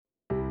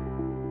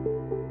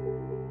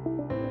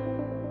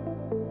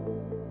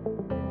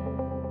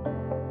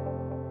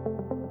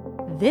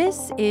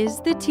This is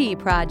The Tea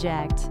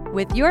Project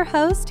with your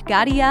host,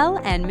 Gadiel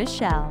and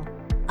Michelle,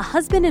 a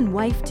husband and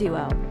wife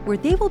duo where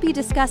they will be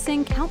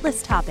discussing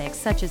countless topics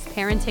such as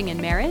parenting and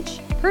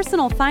marriage,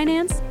 personal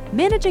finance,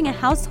 managing a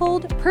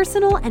household,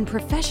 personal and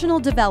professional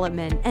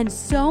development, and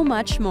so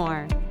much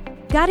more.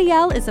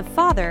 Gadiel is a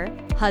father,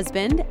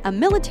 husband, a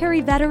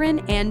military veteran,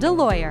 and a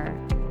lawyer.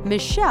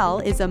 Michelle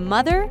is a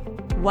mother,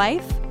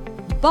 wife,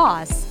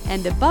 boss,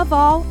 and above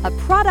all, a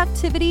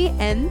productivity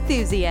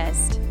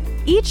enthusiast.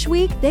 Each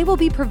week, they will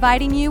be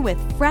providing you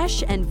with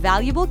fresh and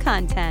valuable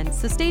content,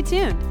 so stay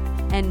tuned.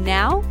 And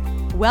now,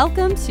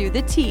 welcome to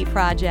The Tea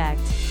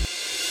Project.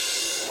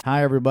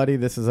 Hi, everybody.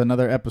 This is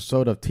another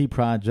episode of Tea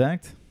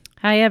Project.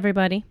 Hi,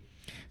 everybody.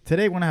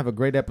 Today, we're going to have a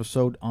great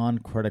episode on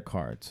credit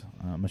cards.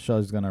 Michelle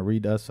is going to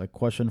read us a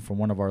question from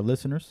one of our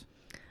listeners.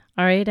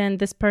 All right, and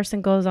this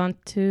person goes on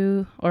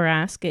to, or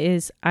ask,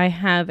 is, I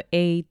have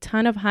a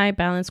ton of high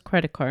balance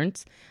credit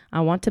cards. I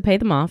want to pay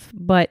them off,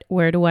 but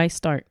where do I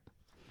start?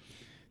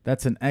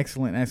 That's an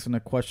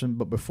excellent question.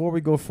 But before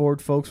we go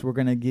forward, folks, we're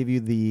going to give you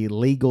the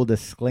legal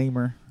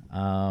disclaimer.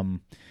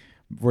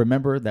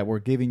 Remember that we're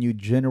giving you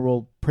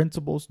general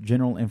principles,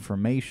 general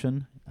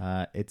information.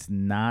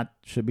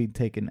 Should be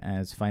taken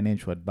as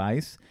financial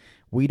advice.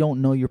 We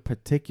don't know your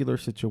particular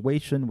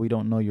situation. We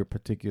don't know your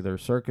particular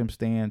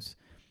circumstance,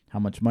 how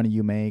much money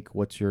you make,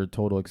 what's your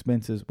total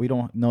expenses. We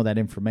don't know that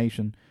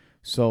information.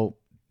 So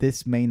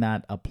this may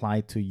not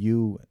apply to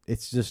you.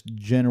 It's just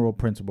general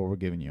principle we're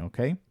giving you,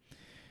 okay?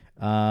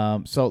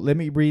 So let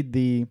me read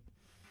the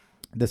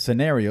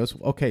scenarios.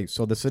 Okay,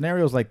 so the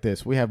scenarios like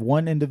this. We have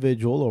one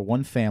individual or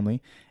one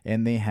family,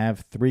 and they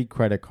have 3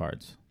 credit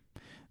cards.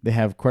 They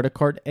have credit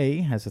card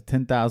A has a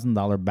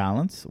 $10,000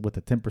 balance with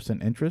a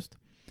 10% interest.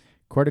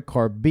 Credit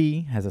card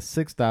B has a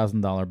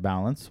 $6,000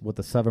 balance with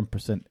a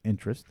 7%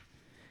 interest.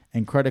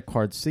 And credit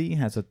card C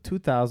has a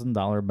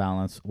 $2,000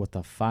 balance with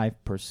a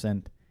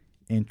 5%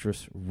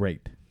 interest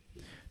rate.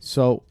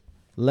 So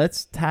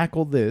let's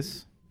tackle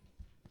this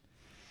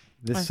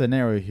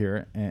scenario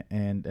here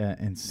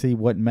and see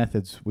what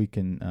methods we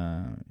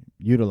can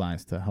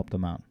utilize to help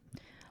them out.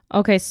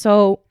 Okay,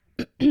 so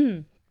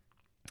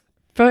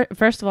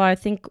first of all, I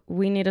think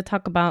we need to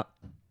talk about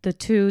the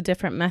 2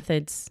 different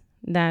methods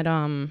that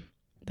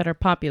are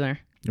popular,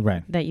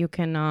 right? That you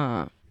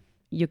can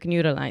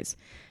utilize.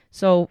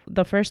 So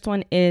the first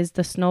one is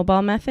the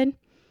snowball method,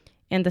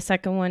 and the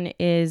second one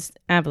is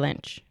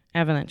avalanche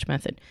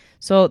method.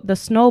 So the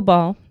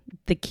snowball,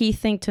 the key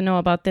thing to know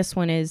about this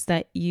one is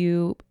that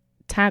you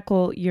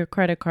tackle your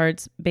credit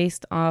cards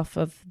based off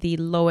of the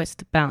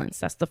lowest balance.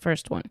 That's the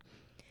first one.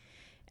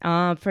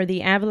 For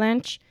the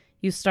avalanche,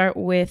 you start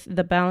with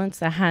the balance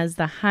that has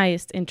the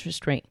highest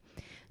interest rate.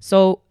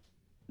 So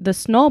the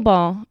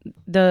snowball,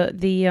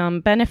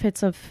 the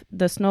benefits of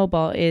the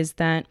snowball is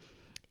that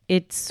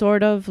it's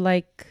sort of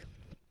like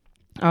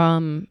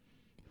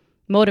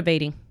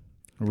motivating.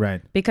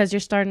 Right. Because you're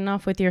starting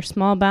off with your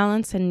small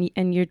balance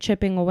and you're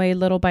chipping away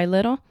little by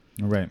little.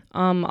 Right.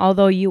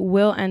 Although you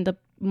will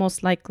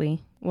most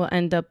likely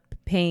end up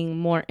paying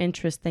more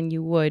interest than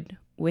you would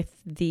with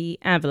the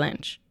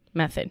avalanche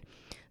method.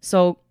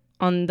 So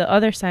on the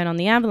other side, on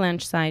the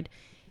avalanche side,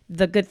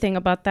 the good thing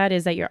about that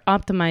is that you're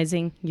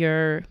optimizing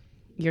your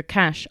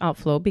cash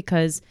outflow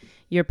because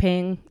you're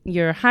paying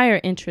your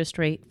higher interest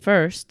rate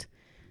first.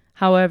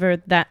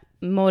 However, that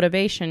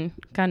motivation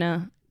kind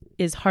of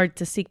is hard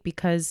to seek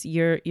because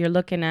you're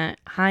looking at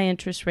high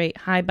interest rate,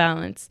 high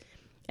balance,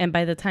 and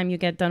by the time you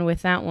get done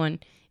with that one,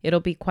 it'll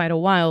be quite a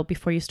while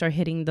before you start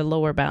hitting the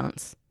lower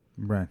balance.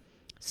 Right.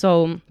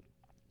 So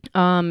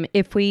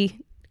if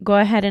we go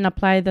ahead and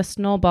apply the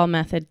snowball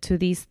method to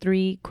these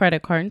 3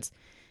 credit cards,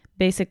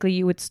 basically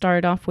you would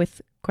start off with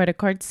credit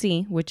card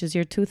C, which is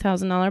your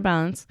 $2,000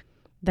 balance.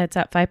 That's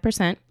at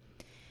 5%.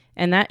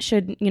 And that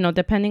should,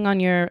 depending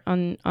on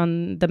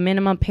on the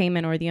minimum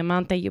payment or the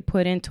amount that you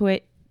put into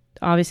it,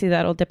 obviously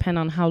that'll depend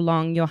on how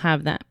long you'll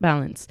have that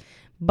balance.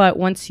 But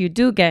once you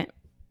do get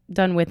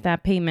done with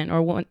that payment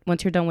or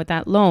once you're done with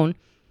that loan,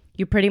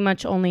 you pretty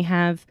much only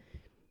have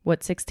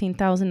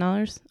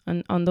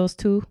 $16,000 on those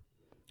 2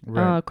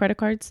 right. Credit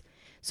cards.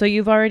 So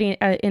you've already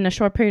in a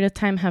short period of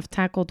time have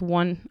tackled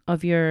one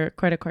of your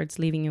credit cards,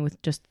 leaving you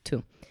with just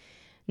 2.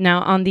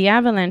 Now on the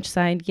avalanche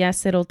side,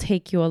 yes, it'll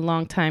take you a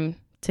long time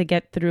to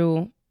get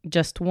through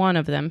just one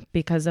of them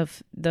because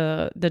of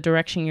the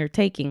direction you're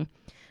taking.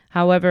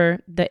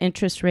 However, the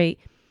interest rate,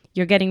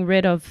 you're getting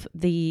rid of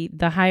the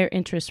higher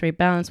interest rate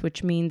balance,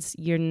 which means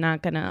you're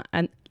not going to,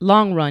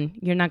 long run,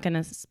 you're not going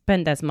to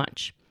spend as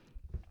much.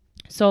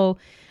 So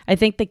I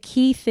think the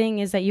key thing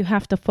is that you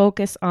have to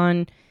focus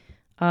on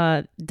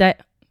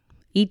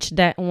each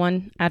debt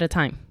one at a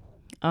time.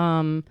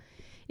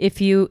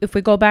 If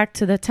we go back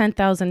to the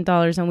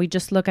 $10,000 and we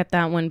just look at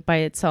that one by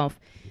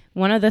itself,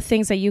 one of the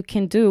things that you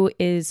can do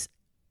is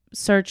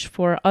search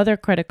for other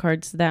credit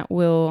cards that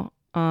will,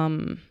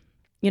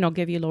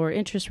 give you lower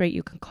interest rate.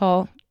 You can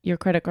call your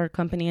credit card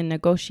company and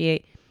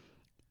negotiate.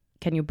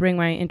 Can you bring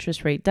my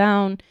interest rate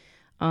down?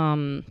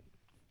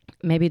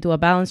 Maybe do a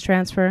balance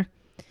transfer.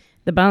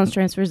 The balance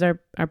transfers are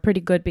pretty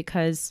good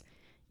because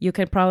you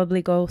could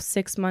probably go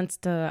 6 months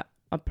to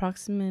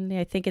approximately,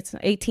 I think it's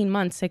 18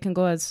 months. It can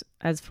go as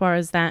far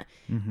as that,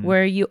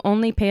 where you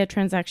only pay a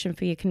transaction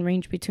fee. It can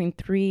range between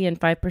 3 and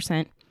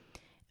 5%.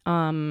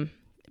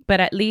 But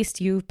at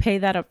least you pay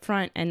that up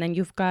front, and then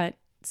you've got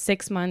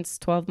 6 months,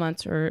 12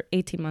 months, or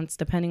 18 months,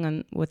 depending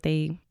on what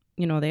they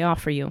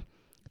offer you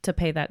to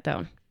pay that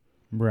down.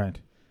 Right.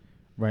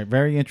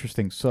 Very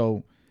interesting.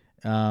 So,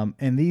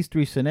 in these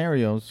 3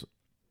 scenarios,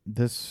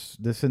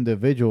 this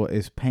individual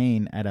is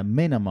paying at a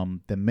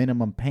minimum, the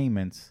minimum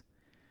payments,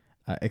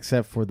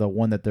 except for the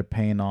one that they're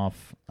paying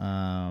off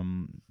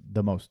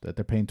the most, that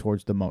they're paying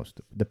towards the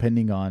most,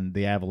 depending on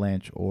the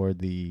avalanche or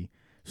the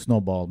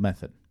snowball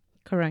method.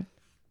 Correct.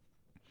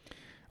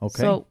 Okay.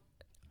 So,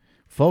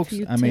 folks,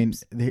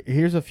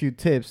 here's a few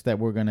tips that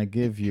we're going to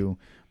give you.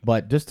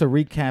 But just to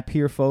recap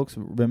here, folks,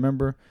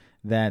 remember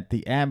that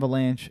the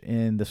avalanche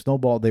and the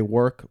snowball, they're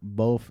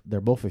both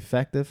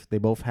effective. They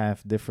both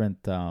have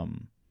different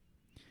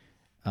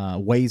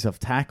ways of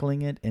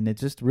tackling it, and it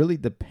just really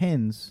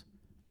depends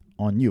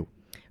on you.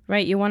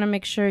 Right. You want to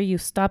make sure you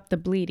stop the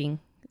bleeding.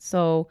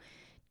 So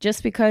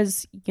just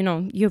because,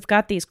 you've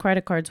got these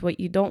credit cards, what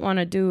you don't want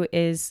to do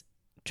is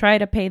try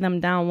to pay them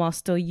down while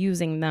still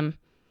using them,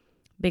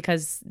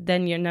 because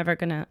then you're never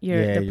going to,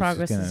 the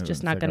progress is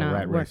just not going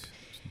to work.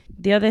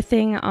 The other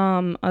thing,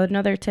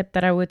 another tip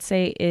that I would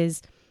say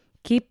is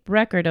keep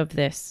record of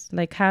this.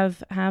 Like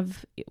have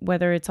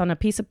whether it's on a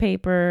piece of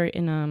paper,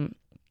 in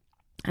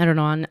I don't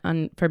know,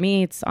 on for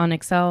me it's on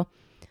Excel,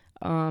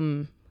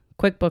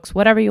 QuickBooks,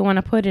 whatever you want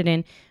to put it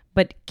in,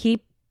 but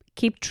keep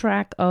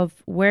track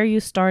of where you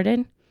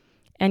started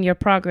and your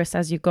progress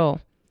as you go,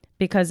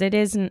 because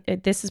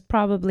this is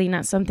probably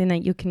not something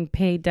that you can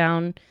pay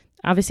down,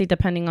 obviously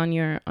depending on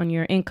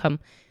your income.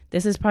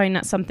 This is probably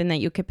not something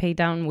that you could pay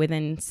down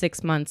within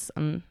 6 months,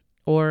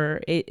 or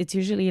it's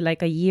usually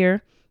like a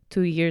year,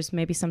 2 years,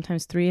 maybe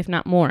sometimes 3, if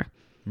not more.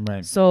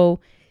 Right.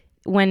 So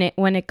when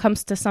it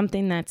comes to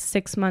something that's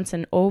 6 months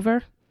and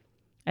over,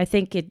 I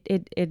think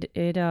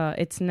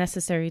it's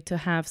necessary to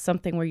have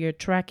something where you're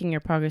tracking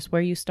your progress,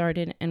 where you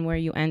started and where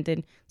you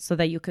ended, so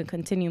that you can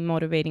continue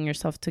motivating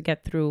yourself to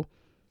get through,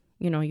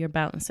 your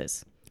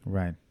balances.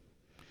 Right.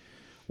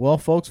 Well,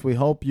 folks, we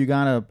hope you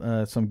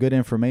got some good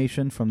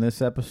information from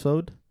this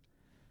episode.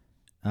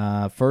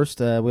 First,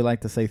 we'd like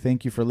to say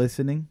thank you for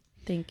listening.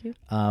 Thank you.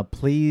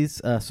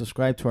 Please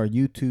subscribe to our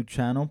YouTube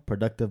channel,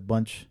 Productive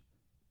Bunch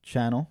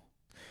channel.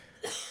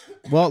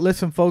 Well,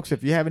 listen, folks,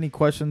 if you have any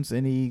questions,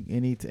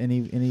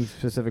 any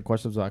specific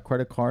questions about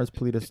credit cards,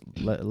 please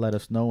let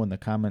us know in the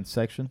comments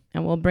section.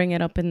 And we'll bring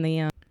it up in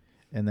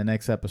the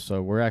next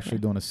episode. We're actually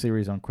doing a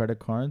series on credit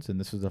cards, and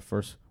this is the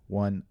first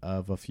one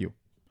of a few.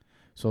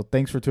 So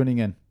thanks for tuning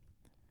in.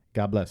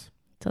 God bless.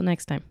 Till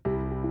next time.